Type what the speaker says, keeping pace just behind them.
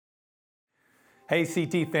Hey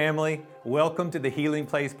CT family, welcome to the Healing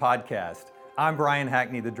Place podcast. I'm Brian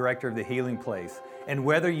Hackney, the director of the Healing Place. And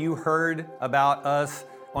whether you heard about us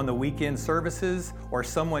on the weekend services or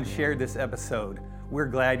someone shared this episode, we're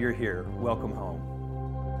glad you're here. Welcome home.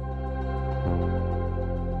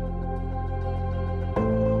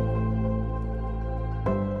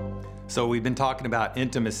 So we've been talking about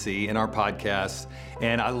intimacy in our podcast,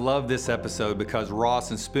 and I love this episode because Ross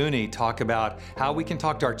and Spoonie talk about how we can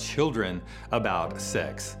talk to our children about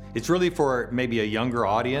sex. It's really for maybe a younger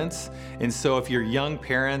audience, and so if you're young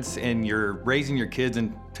parents and you're raising your kids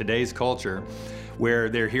in today's culture where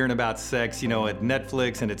they're hearing about sex, at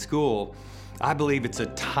Netflix and at school, I believe it's a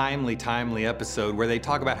timely episode where they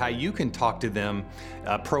talk about how you can talk to them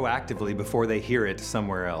proactively before they hear it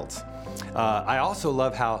somewhere else. I also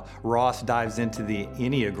love how Ross dives into the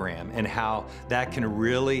Enneagram and how that can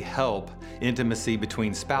really help intimacy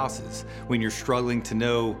between spouses. When you're struggling to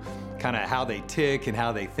know kind of how they tick and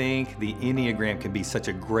how they think, the Enneagram can be such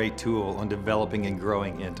a great tool on developing and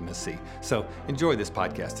growing intimacy. So enjoy this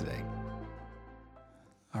podcast today.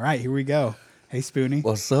 All right, here we go. Hey, Spoonie.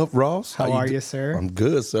 What's up, Ross? How are you, sir? I'm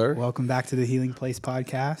good, sir. Welcome back to the Healing Place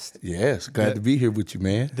podcast. Yes, glad to be here with you,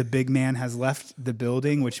 man. The big man has left the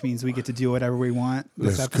building, which means we get to do whatever we want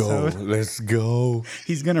this episode. Let's go.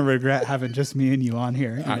 He's going to regret having just me and you on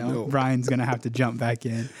here. I know. Brian's going to have to jump back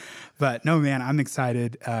in. But no, man, I'm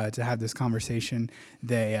excited to have this conversation.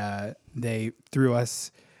 They threw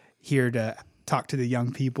us here to talk to the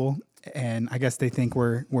young people, and I guess they think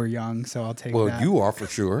we're young, so I'll take that. Well, you are for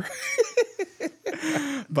sure.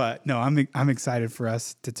 But no, I'm excited for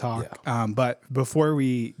us to talk. Yeah. But before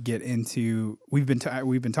we get into, we've been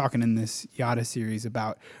talking in this Yada series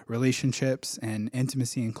about relationships and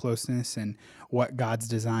intimacy and closeness and what God's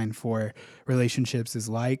design for relationships is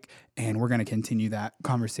like. And we're going to continue that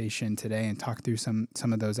conversation today and talk through some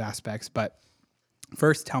of those aspects. But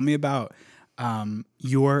first, tell me about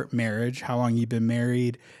your marriage, how long you've been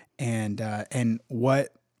married, and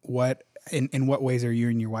what. In what ways are you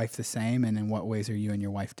and your wife the same, and in what ways are you and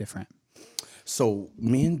your wife different? So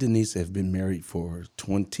me and Denise have been married for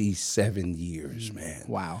 27 years, man.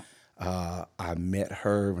 Wow. I met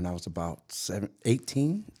her when I was about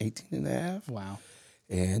 18 and a half. Wow.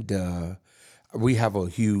 And we have a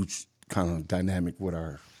huge kind of dynamic with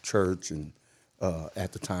our church. And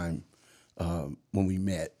at the time when we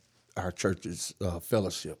met, our church's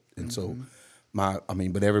fellowship. And so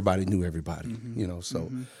but everybody knew everybody,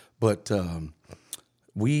 so. But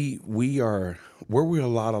we're a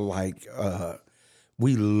lot alike.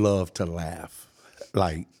 We love to laugh.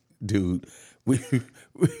 Like, dude,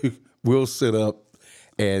 we'll sit up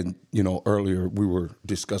and, earlier we were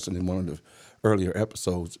discussing in one of the earlier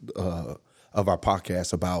episodes of our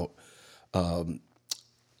podcast about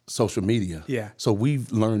social media. Yeah. So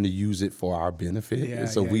we've learned to use it for our benefit. Yeah, and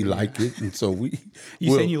so we like it. And so we...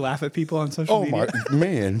 You saying you laugh at people on social media? Oh, my...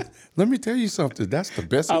 Man, let me tell you something. That's the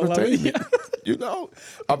best entertainment.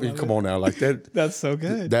 I mean, come on now. Like that... That's so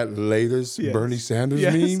good. That latest Bernie Sanders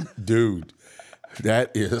meme, dude,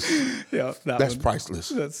 that is... that's priceless.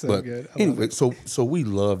 That's so good. Anyway, so we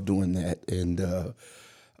love doing that. And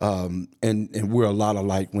we're a lot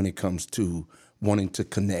alike when it comes to wanting to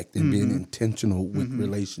connect and being intentional with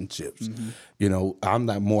relationships. I'm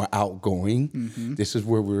not more outgoing. This is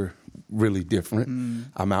where we're really different.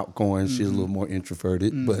 I'm outgoing. She's a little more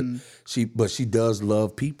introverted, but she does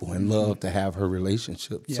love people and love to have her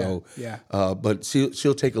relationship. But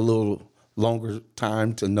she'll take a little longer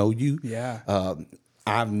time to know you.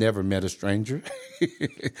 I've never met a stranger.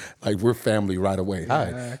 Like, we're family right away.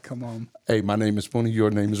 Hi. Come on. Hey, my name is Spoonie. Your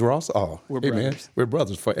name is Ross. Oh, we're brothers. Man, we're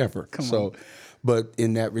brothers forever. Come on. But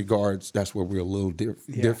in that regards, that's where we're a little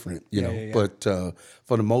different, But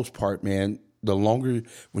for the most part, man, the longer,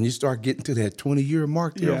 when you start getting to that 20-year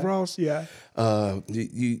mark there, Ross,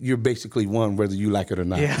 you're basically one whether you like it or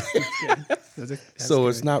not. That's so good.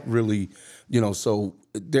 It's not really, so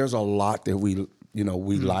there's a lot that we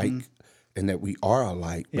like and that we are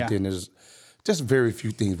alike, but then there's just very few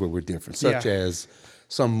things where we're different, such as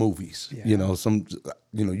some movies,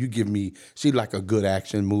 you give me, she like a good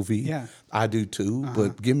action movie. Yeah. I do too,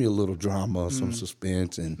 but give me a little drama, some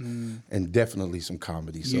suspense, and definitely some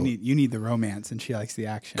comedy. So you need the romance, and she likes the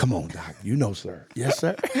action. Come on, Doc. Sir. Yes,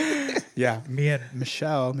 sir. Me and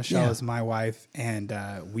Michelle is my wife, and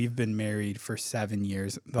we've been married for 7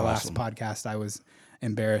 years. The last podcast, I was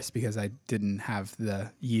embarrassed because I didn't have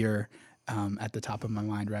the year at the top of my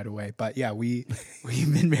mind right away. But we've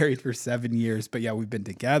been married for 7 years. But we've been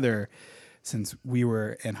together since we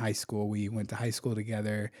were in high school. We went to high school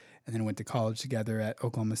together, and then went to college together at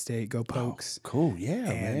Oklahoma State. Go Pokes! Cool, yeah,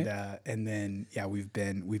 And man. and then we've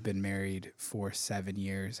been married for 7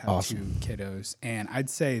 years. Have Awesome. 2 kiddos, and I'd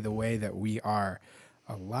say the way that we are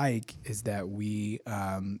alike is that we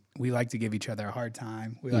like to give each other a hard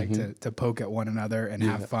time. We like to poke at one another and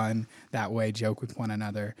have fun that way, joke with one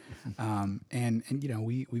another, and you know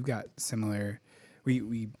we've got similar.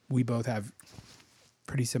 We both have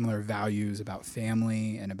pretty similar values about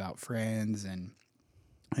family and about friends and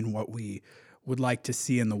what we would like to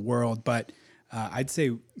see in the world. But I'd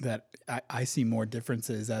say that I see more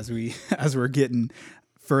differences as we're getting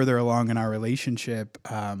further along in our relationship.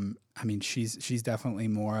 I mean, she's definitely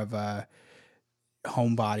more of a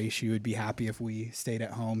homebody. She would be happy if we stayed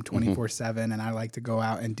at home 24/7, and I like to go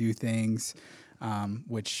out and do things,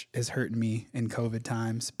 which is hurting me in COVID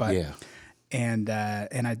times. But Yeah.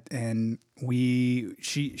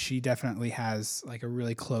 She definitely has like a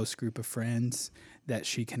really close group of friends that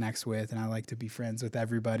she connects with, and I like to be friends with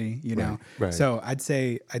everybody, you know. right. So I'd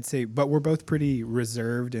say, but we're both pretty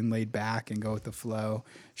reserved and laid back and go with the flow.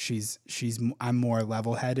 I'm more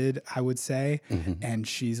level-headed, I would say, and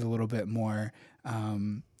she's a little bit more.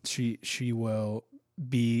 She will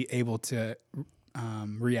be able to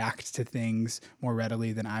react to things more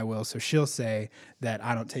readily than I will. So she'll say that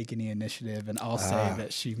I don't take any initiative, and I'll say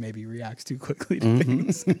that she maybe reacts too quickly to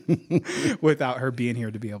things without her being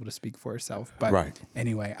here to be able to speak for herself. But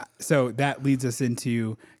anyway, so that leads us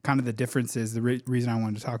into kind of the differences. The reason I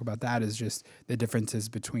wanted to talk about that is just the differences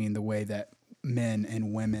between the way that men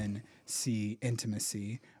and women see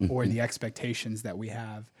intimacy or the expectations that we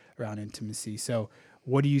have around intimacy. So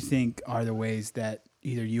what do you think are the ways that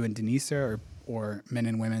either you and Denisa or men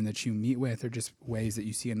and women that you meet with, or just ways that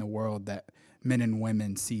you see in the world that men and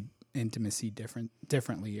women see intimacy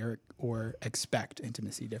differently or expect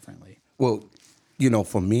intimacy differently? Well, you know,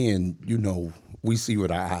 for men, you know, we see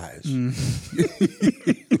with our eyes.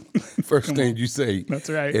 First thing you say. That's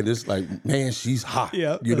right. And it's like, man, she's hot.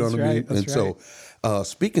 Yeah, you know that's what I mean? right, that's And so,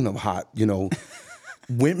 speaking of hot, you know,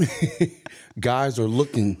 women, guys are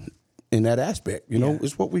looking in that aspect, you know,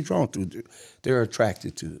 it's what we're drawn to. They're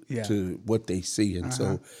attracted to what they see. And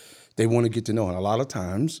so they want to get to know. And a lot of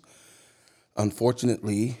times,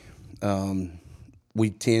 unfortunately, we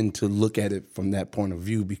tend to look at it from that point of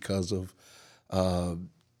view because of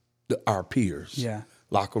our peers. Yeah.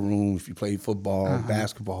 Locker room, if you play football,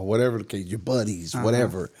 basketball, whatever the case, your buddies,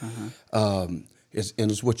 whatever.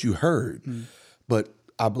 It's what you heard. But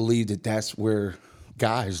I believe that that's where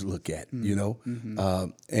guys look at, you know?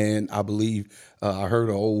 And I believe, I heard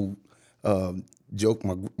an old joke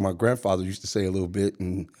my grandfather used to say a little bit,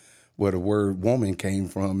 and where the word woman came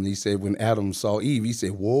from. And he said when Adam saw Eve, he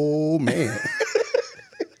said, whoa, man.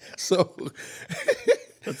 So,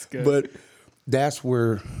 That's good. but that's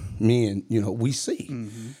where men, you know, we see.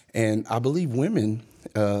 And I believe women,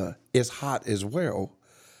 is hot as well.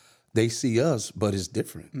 They see us, but it's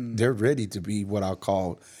different. They're ready to be what I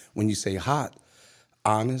call, when you say hot,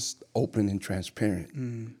 honest, open, and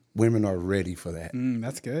transparent. Women are ready for that.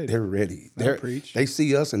 That's good. They're ready. Preach. They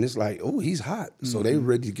see us, and it's like, oh, he's hot. So they're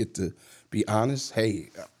ready to get to be honest. Hey,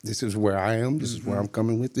 this is where I am. This is where I'm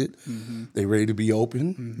coming with it. They're ready to be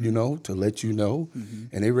open, you know, to let you know.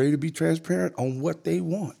 And they're ready to be transparent on what they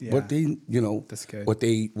want, what they, you know, That's good. what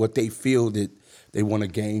they feel that they want to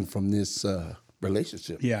gain from this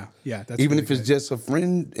relationship. Yeah. That's Even really if it's good. just a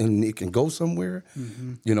friend and it can go somewhere,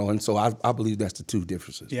 you know, and so I believe that's the two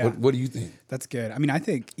differences. Yeah. What do you think? That's good. I mean, I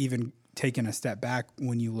think even taking a step back,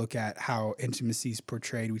 when you look at how intimacy is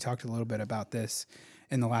portrayed, we talked a little bit about this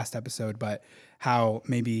in the last episode, but how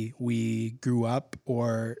maybe we grew up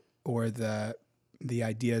or the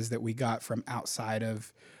ideas that we got from outside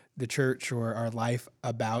of the church or our life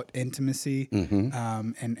about intimacy,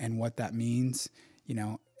 and what that means. You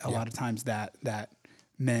know, a lot of times that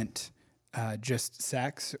meant just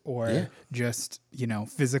sex or just, you know,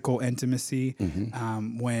 physical intimacy,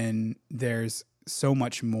 when there's so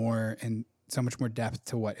much more and so much more depth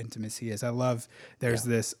to what intimacy is. I love, there's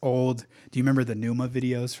this old, do you remember the Numa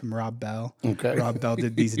videos from Rob Bell? Okay. Rob Bell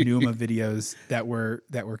did these Numa videos that were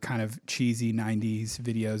kind of cheesy 90s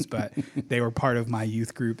videos, but they were part of my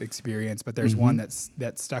youth group experience. But there's one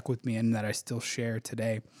that stuck with me and that I still share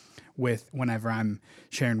today with whenever I'm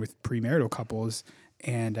sharing with premarital couples,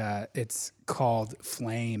 and it's called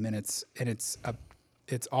Flame, and it's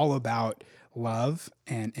all about love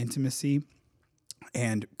and intimacy,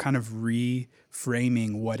 and kind of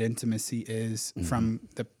reframing what intimacy is from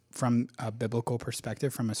a biblical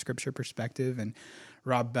perspective, from a scripture perspective. And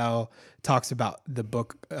Rob Bell talks about the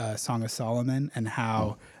book Song of Solomon and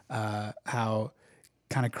how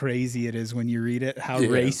kind of crazy it is when you read it, how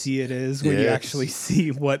Yes. racy it is when you Yes. actually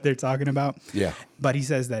see what they're talking about. Yeah. But he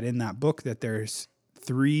says that in that book that there's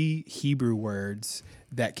 3 Hebrew words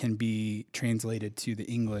that can be translated to the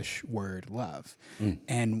English word love.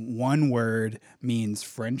 And one word means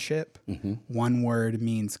friendship, one word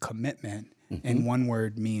means commitment, and one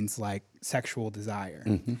word means like sexual desire.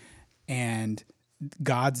 And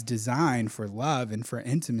God's design for love and for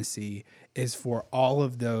intimacy is for all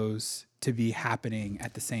of those to be happening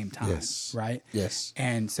at the same time, Yes. right? Yes.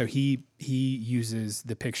 And so he uses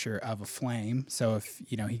the picture of a flame. So if,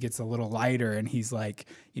 he gets a little lighter and he's like,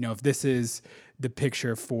 if this is the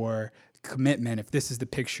picture for commitment, if this is the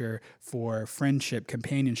picture for friendship,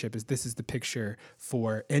 companionship, if this is the picture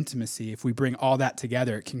for intimacy, if we bring all that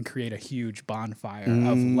together, it can create a huge bonfire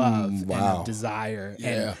of love and wow. of desire. Yeah.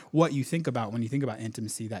 And what you think about when you think about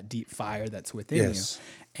intimacy, that deep fire that's within Yes.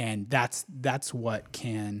 you. And that's what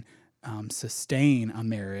can sustain a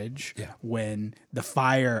marriage when the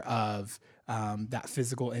fire of that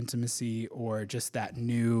physical intimacy or just that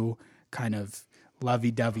new kind of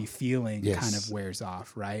lovey-dovey feeling kind of wears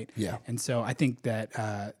off, right? Yeah. And so I think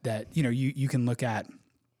that you can look at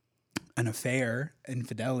an affair,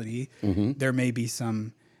 infidelity. There may be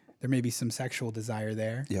some sexual desire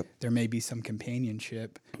there. Yep. There may be some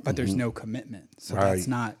companionship, but there's no commitment. So Right.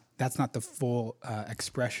 that's not the full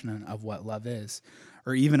expression of what love is.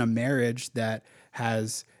 Or even a marriage that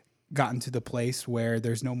has gotten to the place where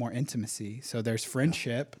there's no more intimacy. So there's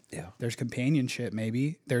friendship, there's companionship,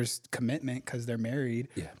 maybe there's commitment because they're married,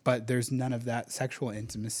 but there's none of that sexual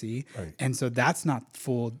intimacy. Right. And so that's not the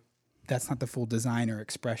full design or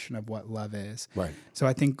expression of what love is. Right. So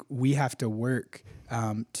I think we have to work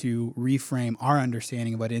to reframe our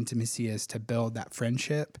understanding of what intimacy is, to build that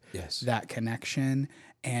friendship, that connection,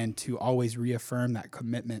 and to always reaffirm that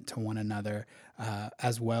commitment to one another,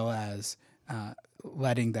 as well as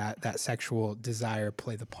letting that sexual desire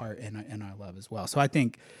play the part in our love as well. So I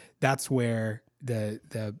think that's where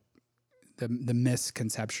the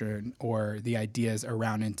misconception or the ideas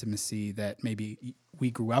around intimacy that maybe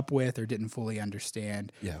we grew up with or didn't fully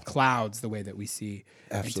understand clouds the way that we see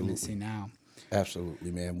intimacy now.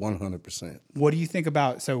 Absolutely, man. 100%. What do you think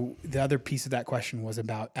about, so the other piece of that question was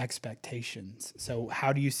about expectations. So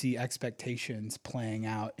how do you see expectations playing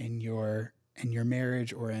out in your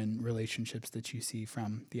marriage or in relationships that you see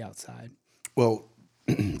from the outside? Well,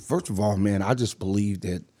 first of all, man, I just believe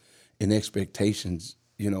that in expectations,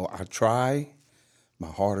 I try my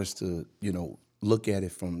hardest to, look at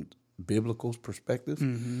it from biblical perspective,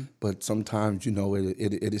 but sometimes,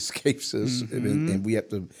 it escapes us and we have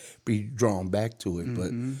to be drawn back to it.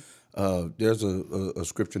 But there's a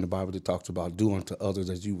scripture in the Bible that talks about do unto others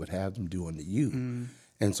as you would have them do unto you.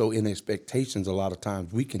 And so in expectations, a lot of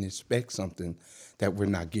times we can expect something that we're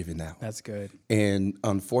not giving out. That's good. And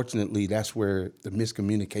unfortunately, that's where the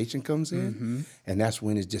miscommunication comes in. And that's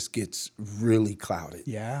when it just gets really clouded.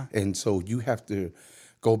 Yeah. And so you have to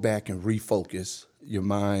go back and refocus your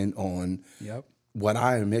mind on what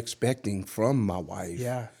I am expecting from my wife.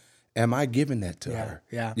 Yeah. Am I giving that to her?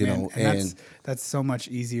 Yeah. And that's so much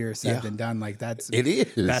easier said than done. Like it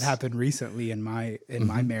is. That happened recently in my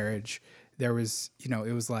marriage. There was,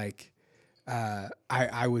 it was like,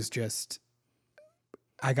 I was just,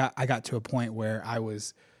 I got to a point where I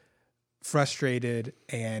was frustrated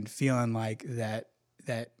and feeling like that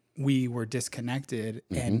we were disconnected.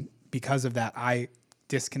 And because of that, I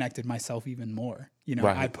disconnected myself even more.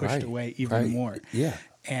 I pushed away even more. Yeah.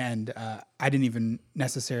 And I didn't even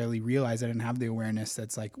necessarily realize, I didn't have the awareness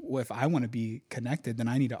that's like, well, if I want to be connected, then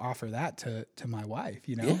I need to offer that to my wife,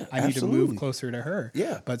 I need to move closer to her.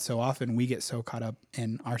 Yeah. But so often we get so caught up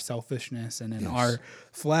in our selfishness and in our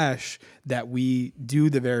flesh that we do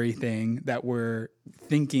the very thing that we're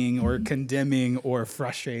thinking or condemning or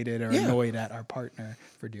frustrated or annoyed at our partner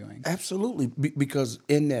for doing. Absolutely. Because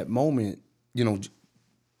in that moment,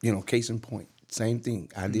 case in point, same thing.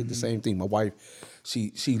 I did the same thing. My wife,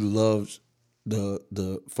 she loves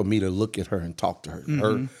for me to look at her and talk to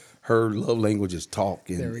her. Her love language is talk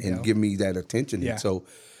and give me that attention. Yeah. And so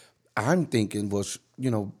I'm thinking,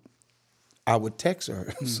 I would text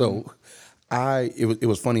her. So it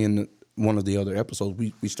was funny in one of the other episodes,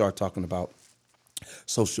 we started talking about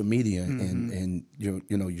social media and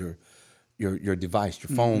your device,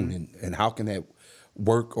 your phone, and how can that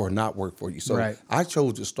work or not work for you. So I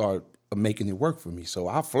chose to start making it work for me. So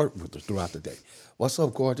I flirt with her throughout the day. What's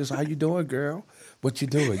up, gorgeous? How you doing, girl? What you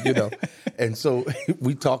doing? And so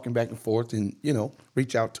we talking back and forth and,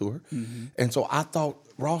 reach out to her. And so I thought,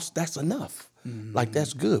 Ross, that's enough. Like,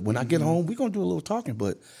 that's good. When I get home, we're going to do a little talking,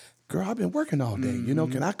 but girl, I've been working all day. You know,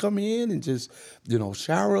 can I come in and just, you know,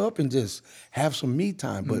 shower up and just have some me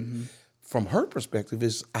time? But from her perspective,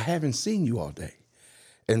 is I haven't seen you all day.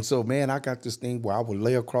 And so, man, I got this thing where I would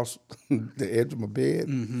lay across the edge of my bed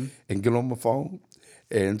and get on my phone.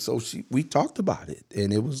 And so we talked about it.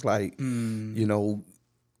 And it was like, you know,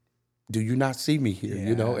 do you not see me here?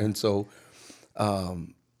 You know? And so I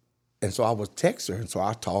was text her. And so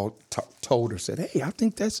I told her, said, hey, I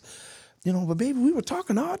think that's, you know, but baby, we were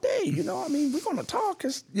talking all day. You know, I mean, we're going to talk,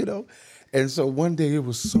 you know. And so one day it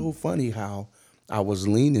was so funny how I was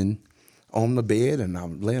leaning on the bed and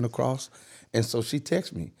I'm laying across. And so she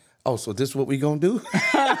texted me, oh, so this is what we gonna do?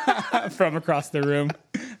 From across the room.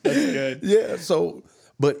 That's good. Yeah, so,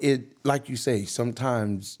 but it, like you say,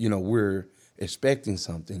 sometimes, you know, we're expecting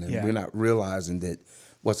something and we're not realizing that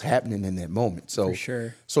what's happening in that moment. So, for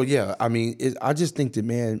sure. So, yeah, I mean, I just think that,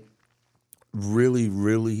 man, really,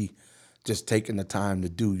 really just taking the time to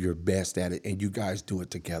do your best at it and you guys do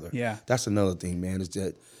it together. Yeah. That's another thing, man, is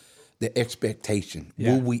that the expectation.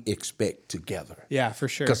 Yeah. Will we expect together? Yeah, for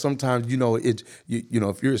sure. Because sometimes, you know, you know,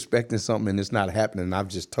 if you're expecting something and it's not happening, and I've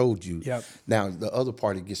just told you. Yep. Now the other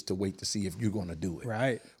party gets to wait to see if you're going to do it.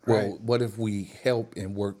 Right. Well, what if we help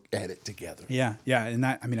and work at it together? Yeah, yeah, and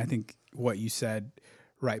that, I mean, I think what you said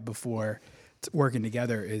right before, working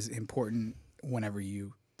together is important whenever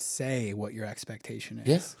you say what your expectation is.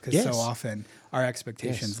 Yes. Because so often our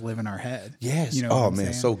expectations live in our head. Yes. You know oh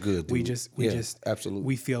man, so good. Dude. We just absolutely.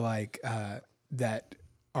 We feel like that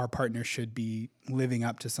our partner should be living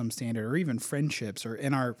up to some standard, or even friendships, or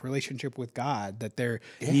in our relationship with God, that there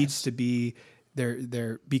needs to be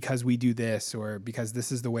there because we do this, or because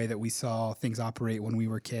this is the way that we saw things operate when we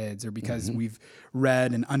were kids, or because we've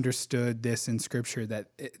read and understood this in Scripture that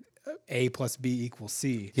A plus B equals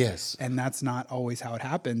C. Yes. And that's not always how it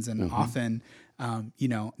happens. And often, you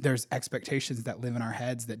know, there's expectations that live in our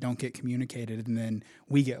heads that don't get communicated. And then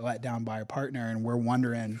we get let down by a partner and we're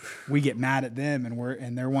wondering, we get mad at them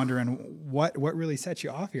and they're wondering what really sets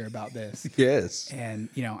you off here about this. Yes. And,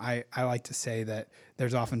 you know, I like to say that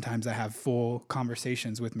there's oftentimes I have full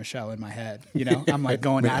conversations with Michelle in my head. You know, I'm like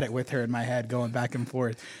going at it with her in my head, going back and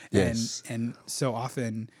forth. Yes. And so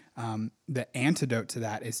often, the antidote to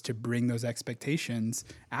that is to bring those expectations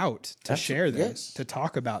out, to share them, to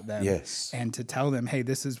talk about them, and to tell them, hey,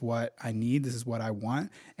 this is what I need, this is what I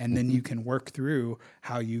want, and then you can work through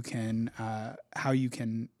how you can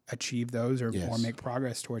achieve those or make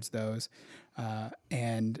progress towards those,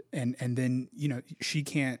 and then, you know, she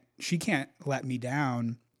can't let me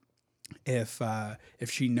down if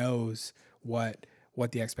she knows what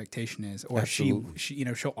the expectation is, or she you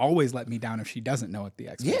know, she'll always let me down if she doesn't know what the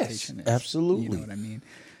expectation is. Absolutely. You know what I mean?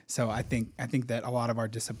 So I think that a lot of our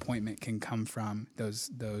disappointment can come from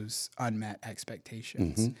those unmet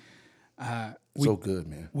expectations. So good,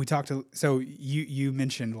 man. We talked so you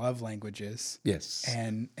mentioned love languages. Yes.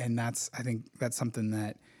 And I think that's something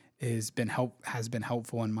that has been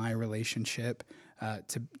helpful in my relationship.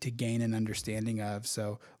 To gain an understanding of.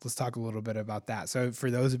 So let's talk a little bit about that. So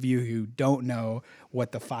for those of you who don't know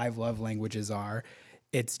what the 5 love languages are,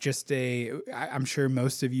 it's just I'm sure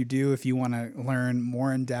most of you do. If you want to learn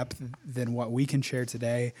more in depth than what we can share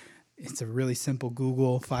today, it's a really simple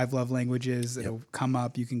Google 5 love languages. It'll come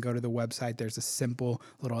up. You can go to the website. There's a simple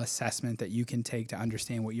little assessment that you can take to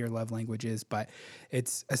understand what your love language is. But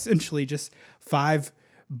it's essentially just 5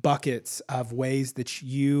 buckets of ways that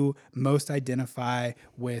you most identify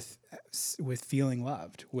with feeling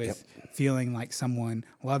loved, with feeling like someone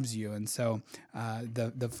loves you. And so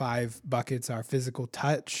the 5 buckets are physical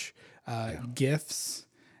touch, gifts,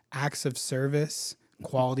 acts of service,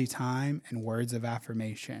 quality time, and words of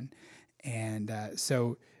affirmation. And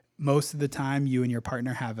so most of the time you and your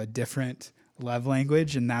partner have a different love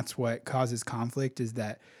language, and that's what causes conflict, is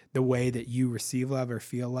that the way that you receive love or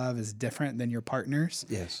feel love is different than your partner's.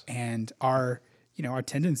 Yes. And our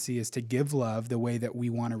tendency is to give love the way that we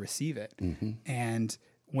want to receive it. And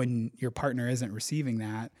when your partner isn't receiving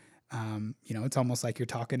that, you know, it's almost like you're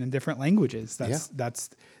talking in different languages. That's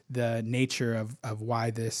the nature of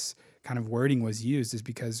why this kind of wording was used, is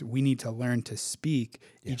because we need to learn to speak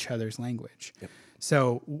each other's language.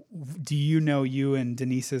 So do you know you and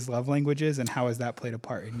Denise's love languages, and how has that played a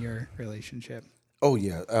part in your relationship? Oh,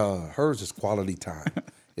 yeah. Hers is quality time.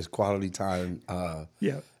 It's quality time.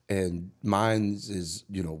 And mine's is,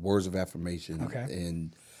 you know, words of affirmation. Okay.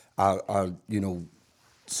 And, I you know,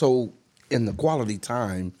 so in the quality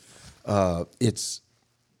time, it's,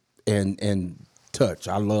 and touch.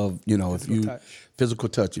 I love, you know, physical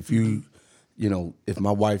touch. If you, you know, if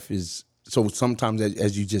my wife is, so sometimes,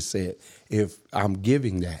 as you just said, if I'm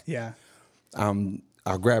giving that,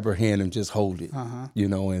 I'll grab her hand and just hold it, you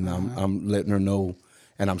know, and I'm letting her know,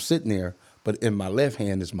 and I'm sitting there, but in my left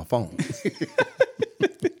hand is my phone.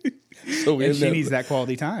 So And she needs that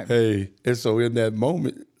quality time. Hey, and so in that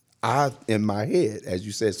moment, in my head, as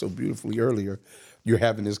you said so beautifully earlier, you're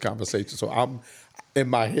having this conversation. So in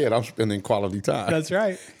my head, I'm spending quality time. That's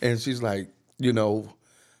right. And she's like, you know,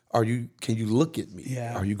 can you look at me?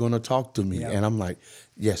 Yeah. Are you going to talk to me? Yeah. And I'm like,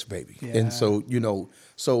 yes, baby. Yeah. And so, you know,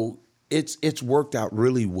 it's worked out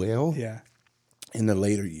really well Yeah. in the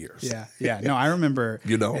later years. Yeah. Yeah. No, I remember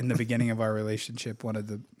You know? in the beginning of our relationship, one of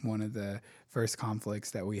the first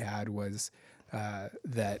conflicts that we had was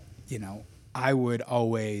that, you know, I would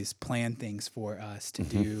always plan things for us to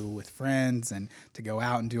do with friends and to go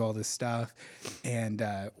out and do all this stuff. And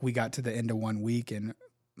we got to the end of one week and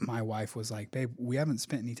my wife was like, babe, we haven't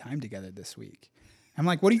spent any time together this week. I'm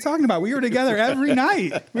like, what are you talking about? We were together every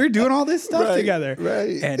night. We were doing all this stuff together.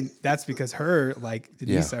 Right. And that's because her, like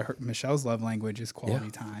Denisa, Michelle's love language is quality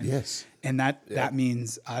time. Yes. And that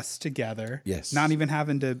means us together. Yes. Not even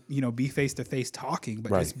having to, you know, be face to face talking,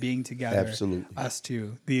 but just being together. Absolutely. Us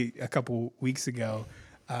two. A couple weeks ago,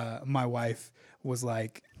 my wife was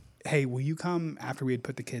like, hey, will you come after we had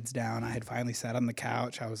put the kids down? I had finally sat on the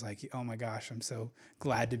couch. I was like, oh my gosh, I'm so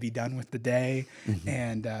glad to be done with the day.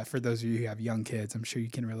 And for those of you who have young kids, I'm sure you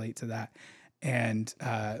can relate to that. And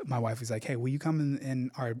my wife was like, hey, will you come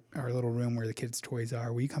in our little room where the kids' toys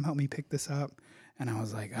are? Will you come help me pick this up? And I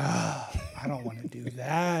was like, I don't want to do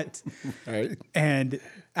that. Right. And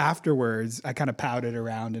afterwards, I kind of pouted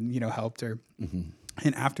around and, you know, helped her.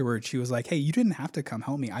 And afterwards, she was like, hey, you didn't have to come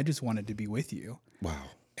help me. I just wanted to be with you. Wow.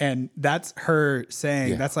 And that's her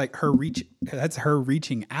saying, that's like that's her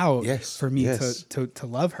reaching out for me to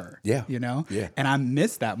love her. Yeah. You know? Yeah. And I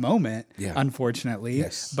missed that moment, unfortunately.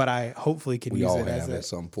 Yes. But I hopefully can use it as at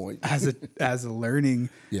some point. as a learning,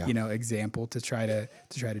 you know, example to try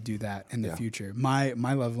to do that in the future. My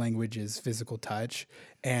love language is physical touch.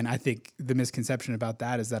 And I think the misconception about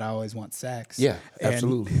that is that I always want sex. Yeah,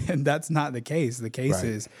 absolutely. And that's not the case. The case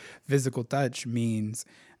is physical touch means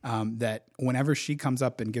that whenever she comes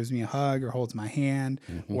up and gives me a hug or holds my hand,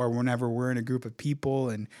 or whenever we're in a group of people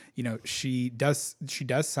and, you know, she does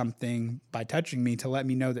something by touching me to let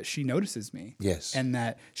me know that she notices me. Yes. And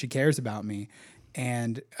that she cares about me.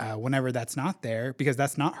 And whenever that's not there, because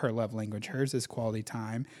that's not her love language, hers is quality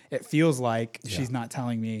time, it feels like she's not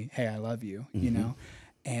telling me, hey, I love you, you know?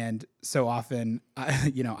 And so often,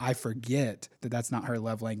 I forget that that's not her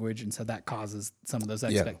love language. And so that causes some of those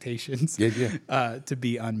expectations to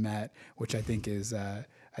be unmet, which I think is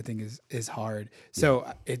hard.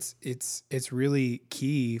 So it's really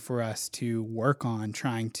key for us to work on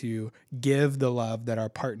trying to give the love that our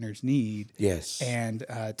partners need. Yes. And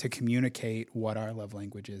to communicate what our love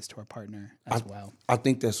language is to our partner as well. I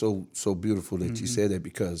think that's so beautiful that you said that,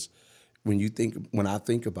 because when I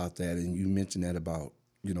think about that and you mentioned that about,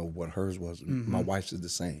 you know, what hers was, my wife's is the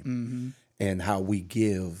same, and how we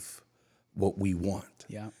give what we want.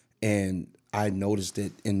 Yeah. And I noticed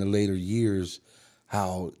that in the later years,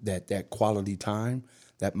 how that quality time,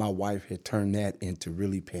 that my wife had turned that into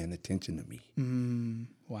really paying attention to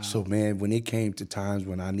me. Wow. So, man, when it came to times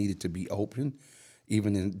when I needed to be open,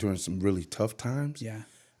 even during some really tough times,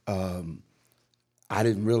 I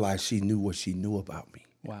didn't realize she knew what she knew about me.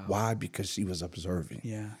 Wow. Why? Because she was observing.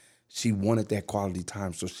 Yeah. She wanted that quality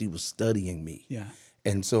time, so she was studying me. Yeah.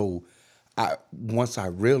 And so once I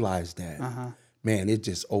realized that, man, it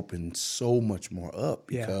just opened so much more up,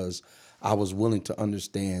 because I was willing to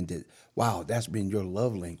understand that, wow, that's been your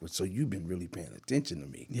love language, so you've been really paying attention to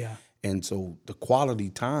me. Yeah. And so the quality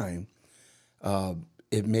time,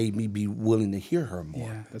 it made me be willing to hear her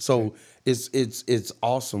more. Yeah, so it's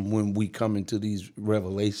awesome when we come into these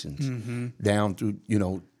revelations down through, you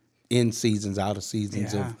know, in seasons, out of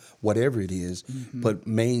seasons of whatever it is. But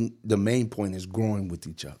the main point is growing with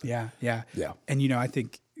each other. Yeah, yeah. Yeah. And, you know, I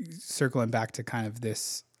think circling back to kind of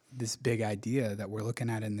this big idea that we're looking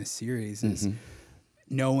at in this series is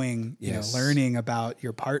knowing, you know, learning about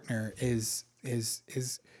your partner is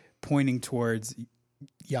pointing towards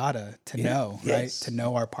yada, to know, right? To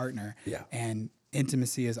know our partner. Yeah. And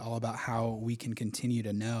intimacy is all about how we can continue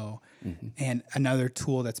to know. And another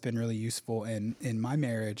tool that's been really useful in my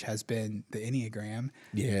marriage has been the Enneagram.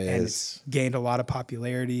 Yes. And it's gained a lot of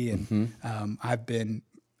popularity, and I've been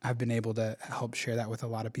able to help share that with a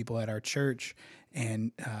lot of people at our church.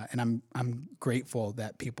 And I'm grateful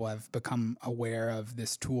that people have become aware of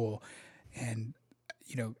this tool. And,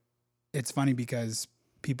 you know, it's funny because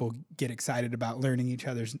people get excited about learning each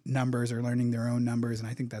other's numbers or learning their own numbers, and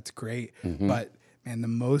I think that's great. But And the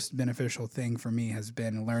most beneficial thing for me has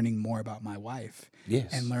been learning more about my wife.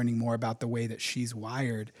 Yes. And learning more about the way that she's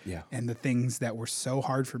wired. Yeah. And the things that were so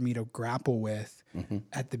hard for me to grapple with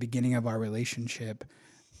at the beginning of our relationship,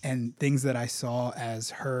 and things that I saw as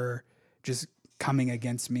her just coming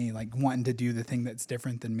against me, like wanting to do the thing that's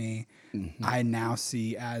different than me, I now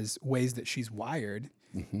see as ways that she's wired.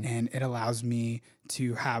 And it allows me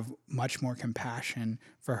to have much more compassion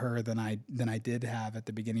for her than I did have at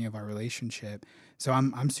the beginning of our relationship. So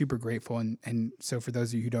I'm super grateful. And so for those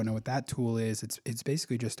of you who don't know what that tool is, it's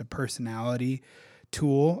basically just a personality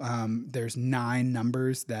tool. There's 9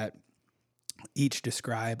 numbers that each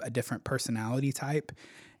describe a different personality type.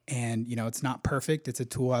 And, you know, it's not perfect. It's a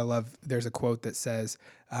tool I love. There's a quote that says,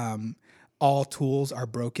 all tools are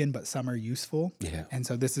broken, but some are useful. Yeah. And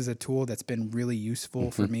so this is a tool that's been really useful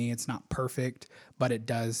for me. It's not perfect, but it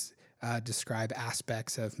does describe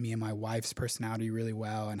aspects of me and my wife's personality really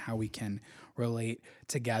well, and how we can relate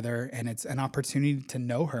together. And it's an opportunity to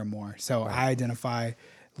know her more. So I identify,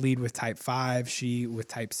 lead with type 5, she with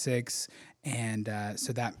type 6. And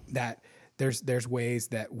so that there's ways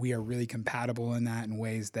that we are really compatible in that, and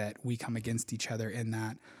ways that we come against each other in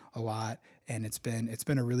that a lot. And it's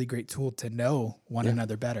been a really great tool to know one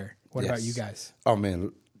another better. What about you guys? Oh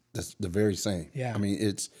man, that's the very same. Yeah. I mean,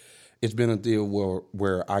 it's been a deal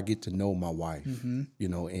where I get to know my wife, you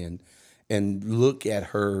know, and look at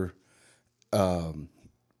her,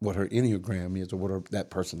 what her Enneagram is, or what that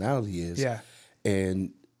personality is. Yeah.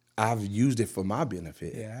 And I've used it for my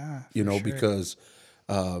benefit. Yeah, You know, for sure. because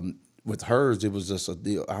with hers, it was just a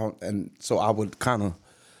deal. And so I would kind of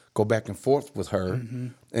go back and forth with her.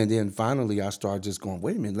 And then finally I started just going,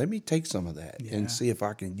 wait a minute, let me take some of that and see if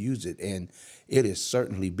I can use it. And it has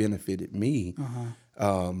certainly benefited me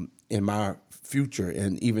in my future,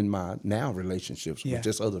 and even my now relationships with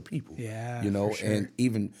just other people. Yeah, You know, for sure. and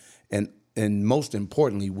even, and most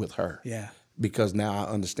importantly with her. Yeah. Because now I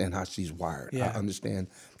understand how she's wired. Yeah. I understand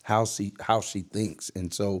how she thinks.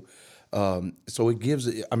 And so, so it gives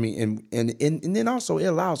it, I mean, and then also it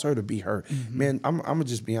allows her to be her. Man, I'm gonna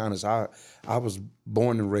just be honest. I was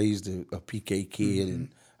born and raised a PK kid, and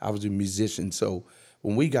I was a musician. So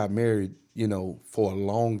when we got married, you know, for a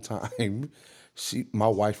long time, my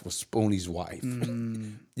wife was Spoonie's wife.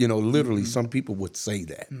 You know, literally, some people would say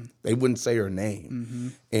that. They wouldn't say her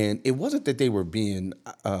name, and it wasn't that they were being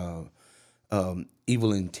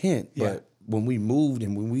evil intent, but when we moved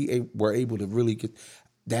and when we were able to really get,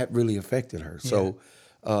 that really affected her. So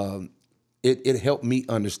it helped me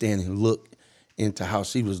understand and look into how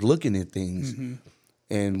she was looking at things.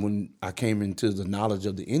 And when I came into the knowledge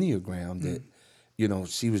of the Enneagram, that, you know,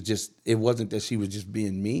 she was just, it wasn't that she was just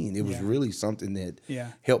being mean. It was really something that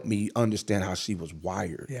helped me understand how she was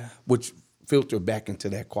wired, which filtered back into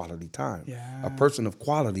that quality time. A person of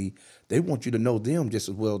quality, they want you to know them just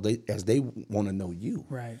as well as they want to know you.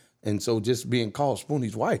 Right. And so just being called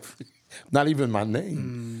Spoonie's wife, not even my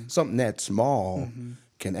name, something that small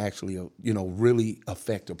can actually, you know, really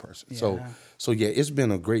affect a person. So yeah, it's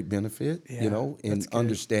been a great benefit, you know, in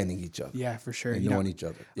understanding each other. Yeah, for sure. And knowing each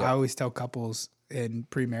other. I always tell couples in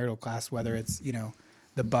premarital class, whether it's, you know,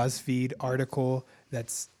 the BuzzFeed article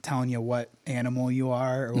that's telling you what animal you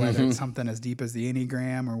are, or whether it's something as deep as the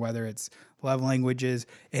Enneagram, or whether it's love languages,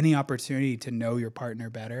 any opportunity to know your partner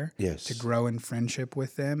better, to grow in friendship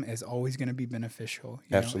with them, is always going to be beneficial.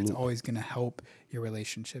 You know, it's always going to help your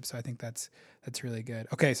relationship. So I think that's really good.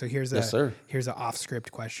 Okay, so here's here's an off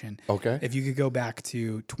script question. Okay. If you could go back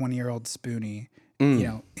to 20-year-old Spoonie, you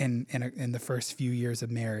know, in the first few years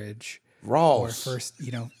of marriage, or first,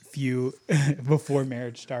 you know, few before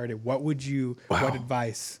marriage started, what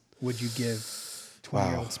advice would you give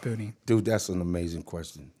 20-year-old Spoonie? Dude, that's an amazing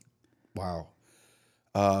question. Wow.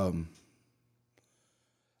 I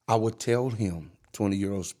would tell him,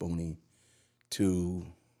 20-year-old Spoonie, to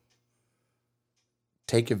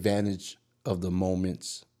take advantage of the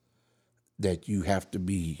moments that you have to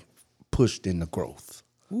be pushed into growth.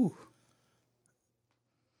 Ooh.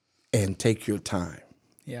 And take your time.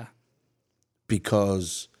 Yeah.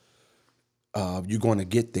 Because you're going to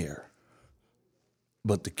get there.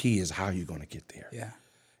 But the key is how you're going to get there. Yeah.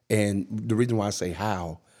 And the reason why I say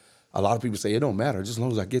how, a lot of people say it don't matter, just as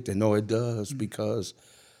long as I get there. No, it does, because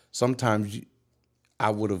sometimes I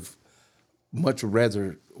would have much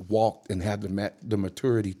rather walked and have the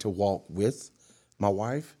maturity to walk with my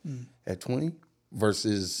wife at 20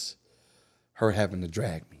 versus her having to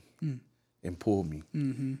drag me and pull me.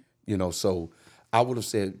 You know, so I would have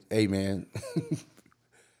said, hey, man,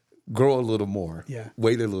 grow a little more. Yeah.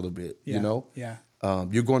 Wait a little bit, you know? Yeah.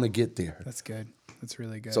 You're going to get there. That's good. That's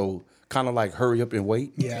really good. So kind of like hurry up and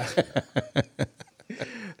wait. Yeah.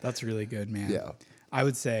 That's really good, man. Yeah. I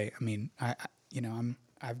would say, I mean,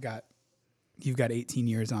 you've got 18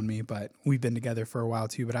 years on me, but we've been together for a while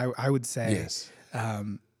too. But I would say, Yes.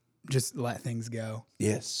 Just let things go.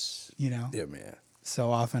 Yes. You know, Yeah, man.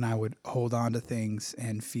 so often I would hold on to things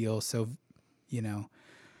and feel so,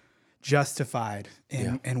 justified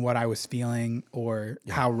in what I was feeling or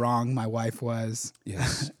how wrong my wife was.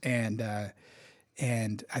 Yes. and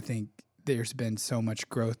I think there's been so much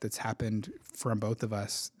growth that's happened from both of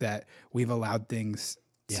us that we've allowed things.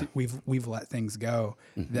 We've let things go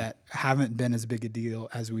that haven't been as big a deal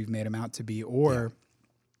as we've made them out to be, or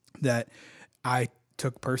that I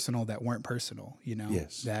took personal that weren't personal,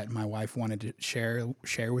 that my wife wanted to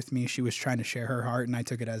share with me. She was trying to share her heart and I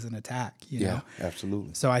took it as an attack, know?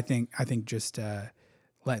 Absolutely. So I think just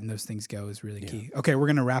letting those things go is really key. Okay. We're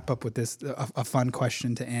going to wrap up with this, a fun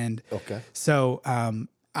question to end. Okay. So,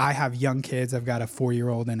 I have young kids. I've got a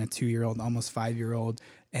 4-year-old and a 2-year-old, almost 5-year-old.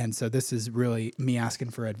 And so this is really me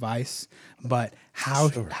asking for advice, but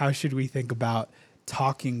how should we think about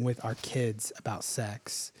talking with our kids about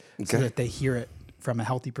sex so that they hear it from a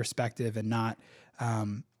healthy perspective and not,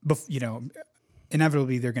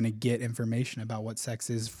 inevitably they're going to get information about what sex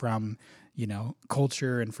is from,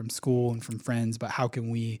 culture and from school and from friends, but how can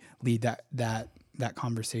we lead that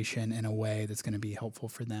conversation in a way that's going to be helpful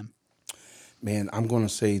for them? Man, I'm going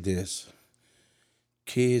to say this.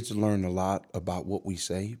 Kids learn a lot about what we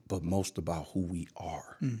say, but most about who we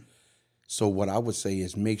are. So what I would say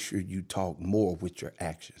is make sure you talk more with your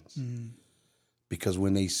actions. Because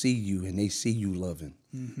when they see you and they see you loving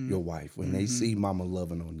your wife, when they see mama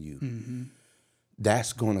loving on you,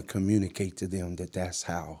 that's going to communicate to them that that's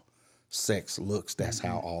how sex looks. That's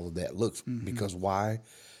how all of that looks. Because why?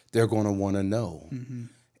 They're going to want to know.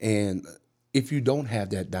 And if you don't have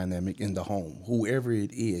that dynamic in the home, whoever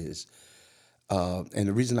it is, and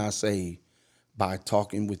the reason I say by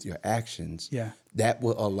talking with your actions, that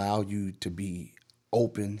will allow you to be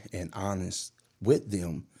open and honest with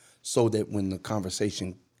them so that when the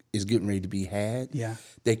conversation is getting ready to be had,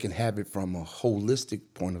 they can have it from a holistic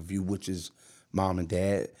point of view, which is mom and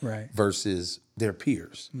dad versus their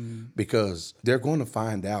peers, because they're going to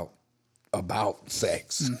find out about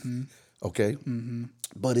sex, okay?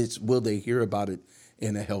 But it's will they hear about it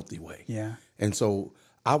in a healthy way? Yeah. And so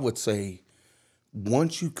I would say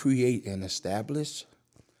once you create and establish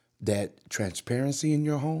that transparency in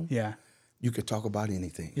your home, you could talk about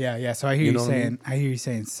anything. Yeah. So I hear you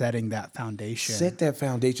saying setting that foundation. Set that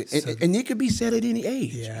foundation. And it could be set at any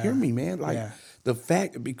age. Hear me, man. Like the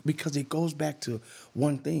fact, because it goes back to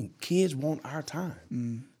one thing. Kids want our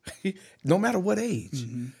time. No matter what age.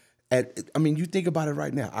 You think about it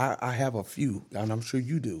right now. I have a few, and I'm sure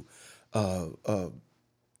you do,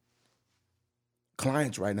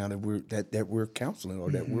 clients right now that we're counseling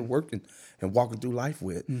or that we're working and walking through life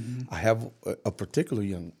with. I have a particular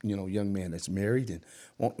young man that's married and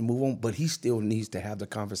wants to move on, but he still needs to have the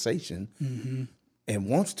conversation and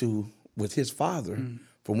wants to with his father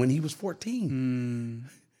from when he was 14.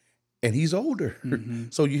 And he's older.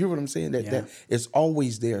 So you hear what I'm saying? That it's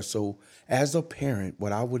always there. So as a parent,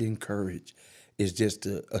 what I would encourage is just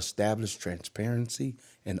to establish transparency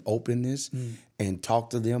and openness and talk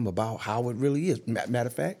to them about how it really is. Matter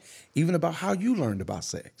of fact, even about how you learned about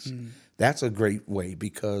sex. That's a great way,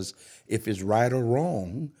 because if it's right or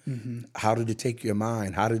wrong, how did it take your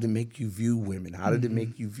mind? How did it make you view women? How did it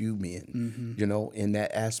make you view men? In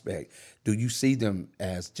that aspect. Do you see them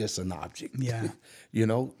as just an object?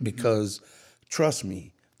 Because trust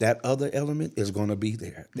me, that other element is going to be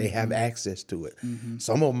there. They have access to it.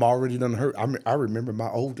 Some of them already done hurt. I remember my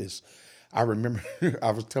oldest. I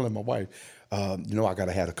was telling my wife, I got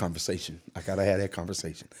to have a conversation. I got to have that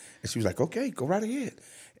conversation. And she was like, okay, go right ahead.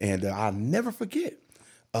 And I'll never forget,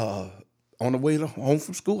 on the way home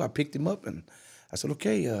from school, I picked him up and I said,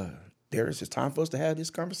 okay, Darius, it's time for us to have this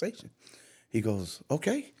conversation. He goes,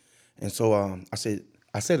 okay. And so I said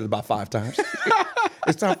it about 5 times.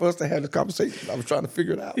 It's time for us to have the conversation. I was trying to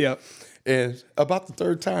figure it out. Yep. And about the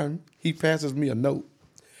 3rd time, he passes me a note.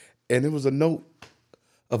 And it was a note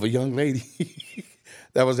of a young lady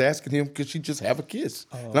that was asking him, could she just have a kiss?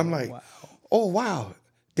 And I'm like, wow,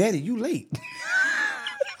 Daddy, you late.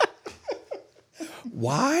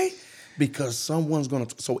 Why? Because someone's going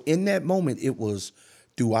to. So in that moment, it was,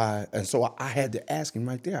 do I? And so I had to ask him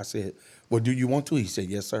right there. I said, well, do you want to? He said,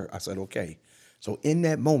 yes, sir. I said, okay. So in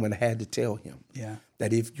that moment, I had to tell him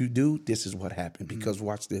that if you do, this is what happened. Because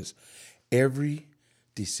watch this. Every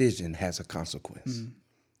decision has a consequence.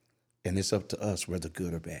 And it's up to us, whether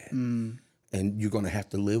good or bad. And you're going to have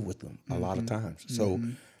to live with them a lot of times. So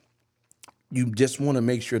you just want to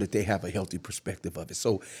make sure that they have a healthy perspective of it.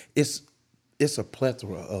 So it's it's a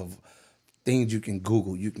plethora of things you can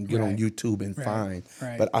Google, you can get on YouTube and find.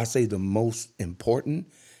 Right. But I say the most important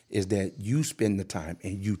is that you spend the time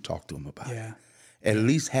and you talk to them about it. At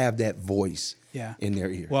least have that voice in their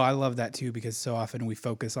ear. Well, I love that too, because so often we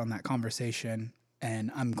focus on that conversation,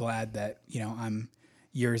 and I'm glad that, I'm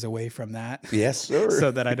years away from that. Yes, sir.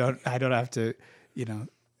 So that I don't have to,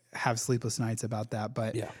 have sleepless nights about that.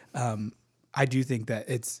 But I do think that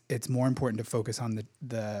it's more important to focus on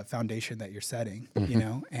the foundation that you're setting,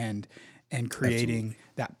 and creating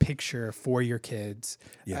that picture for your kids,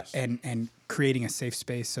 and creating a safe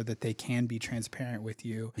space so that they can be transparent with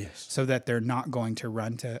you, so that they're not going to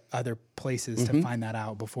run to other places to find that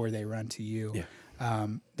out before they run to you.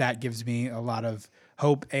 That gives me a lot of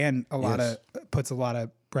hope, and puts a lot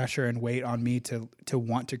of pressure and weight on me to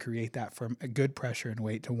want to create that, for a good pressure and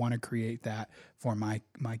weight to want to create that for my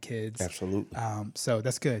kids. Absolutely. So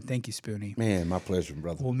that's good. Thank you, Spoonie. Man, my pleasure,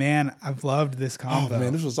 brother. Well, man, I've loved this convo. Oh,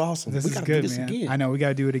 man, this was awesome. This we is gotta good, do this man. again. I know we got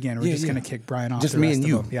to do it again. We're just going to kick Brian off. Just the me rest and of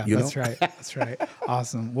you. them. Yeah, you that's know? right. That's right.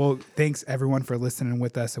 Awesome. Well, thanks everyone for listening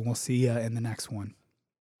with us, and we'll see you in the next one.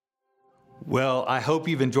 Well, I hope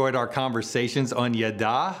you've enjoyed our conversations on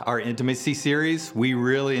Yada, our intimacy series. We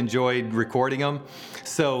really enjoyed recording them.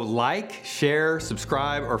 So like, share,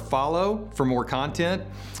 subscribe, or follow for more content.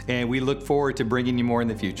 And we look forward to bringing you more in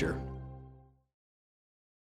the future.